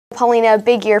Paulina, a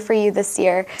big year for you this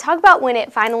year. Talk about when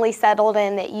it finally settled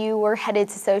in that you were headed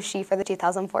to Sochi for the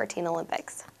 2014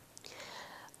 Olympics.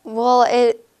 Well,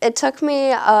 it took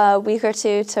me a week or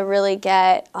two to really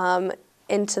get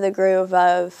into the groove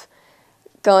of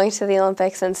going to the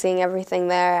Olympics and seeing everything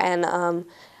there. And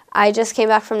I just came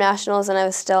back from nationals and I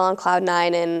was still on cloud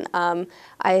nine, and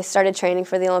I started training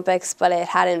for the Olympics, but it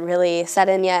hadn't really set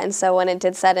in yet. And so when it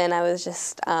did set in, I was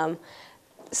just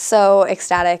so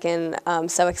ecstatic and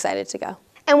so excited to go.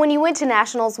 And when you went to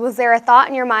nationals, was there a thought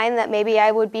in your mind that maybe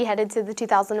I would be headed to the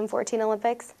 2014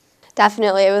 Olympics?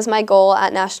 Definitely. It was my goal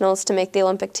at nationals to make the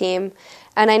Olympic team,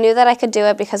 and I knew that I could do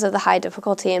it because of the high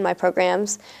difficulty in my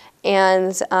programs.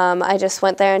 And I just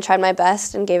went there and tried my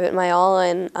best and gave it my all,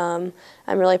 and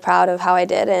I'm really proud of how I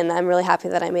did, and I'm really happy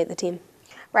that I made the team.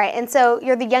 Right, and so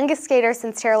you're the youngest skater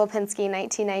since Tara Lipinski in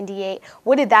 1998.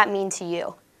 What did that mean to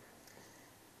you?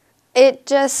 It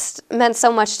just meant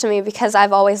so much to me because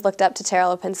I've always looked up to Tara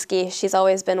Lipinski. She's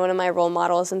always been one of my role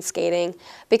models in skating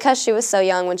because she was so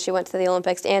young when she went to the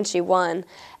Olympics and she won.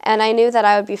 And I knew that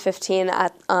I would be 15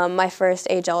 at my first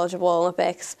age-eligible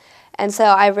Olympics. And so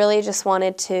I really just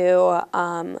wanted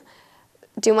to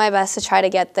do my best to try to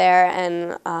get there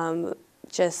and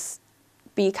just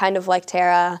be kind of like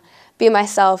Tara, be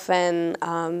myself, and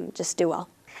just do well.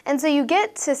 And so you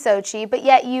get to Sochi, but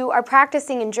yet you are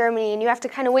practicing in Germany and you have to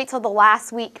kind of wait till the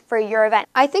last week for your event.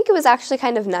 I think it was actually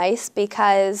kind of nice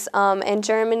because in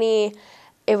Germany,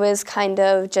 it was kind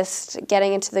of just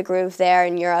getting into the groove there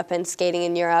in Europe and skating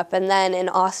in Europe. And then in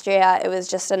Austria, it was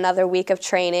just another week of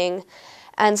training.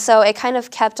 And so it kind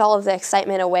of kept all of the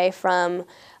excitement away from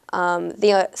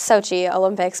the Sochi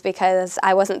Olympics because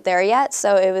I wasn't there yet.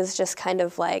 So it was just kind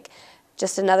of like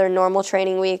just another normal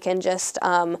training week, and just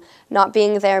not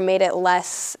being there made it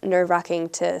less nerve-wracking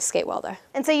to skate well there.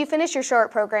 And so you finish your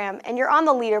short program and you're on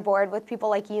the leaderboard with people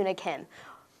like Una Kim.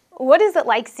 What is it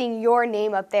like seeing your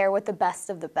name up there with the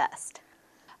best of the best?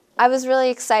 I was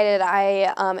really excited.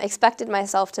 I expected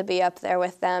myself to be up there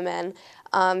with them, and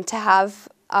to have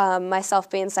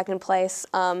myself be in second place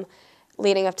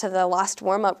leading up to the last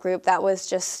warm-up group, that was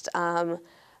just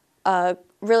a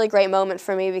really great moment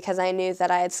for me because I knew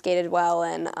that I had skated well,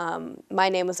 and my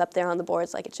name was up there on the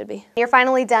boards like it should be. You're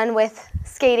finally done with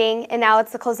skating and now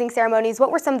it's the closing ceremonies.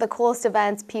 What were some of the coolest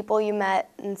events, people you met,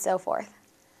 and so forth?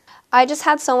 I just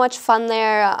had so much fun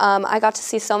there. I got to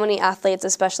see so many athletes,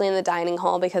 especially in the dining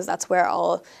hall because that's where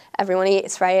everyone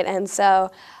eats, right? And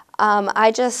so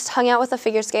I just hung out with the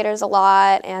figure skaters a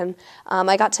lot, and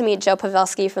I got to meet Joe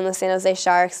Pavelski from the San Jose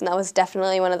Sharks, and that was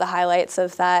definitely one of the highlights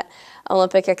of that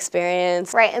Olympic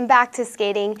experience. Right, and back to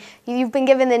skating, you've been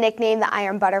given the nickname the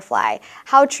Iron Butterfly.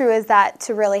 How true is that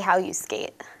to really how you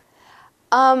skate?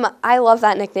 I love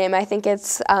that nickname. I think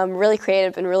it's really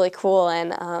creative and really cool,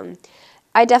 and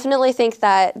I definitely think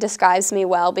that describes me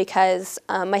well because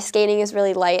my skating is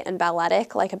really light and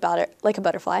balletic, like a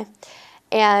butterfly.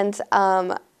 And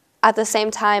at the same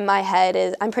time,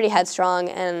 I'm pretty headstrong,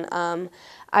 and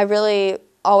I really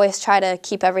always try to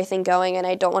keep everything going, and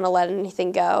I don't want to let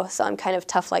anything go, so I'm kind of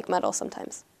tough like metal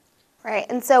sometimes. Right,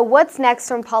 and so what's next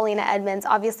from Paulina Edmunds?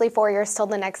 Obviously 4 years till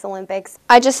the next Olympics.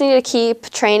 I just need to keep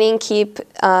training, keep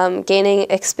gaining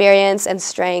experience and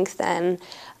strength, and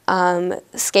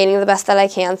skating the best that I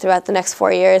can throughout the next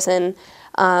 4 years, and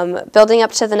building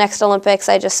up to the next Olympics.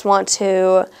 I just want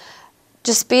to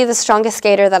just be the strongest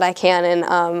skater that I can,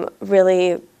 and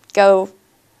really go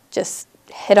just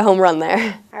hit a home run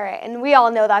there. All right, and we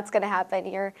all know that's going to happen.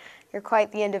 You're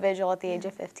quite the individual at the age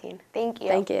of 15. Thank you.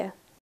 Thank you.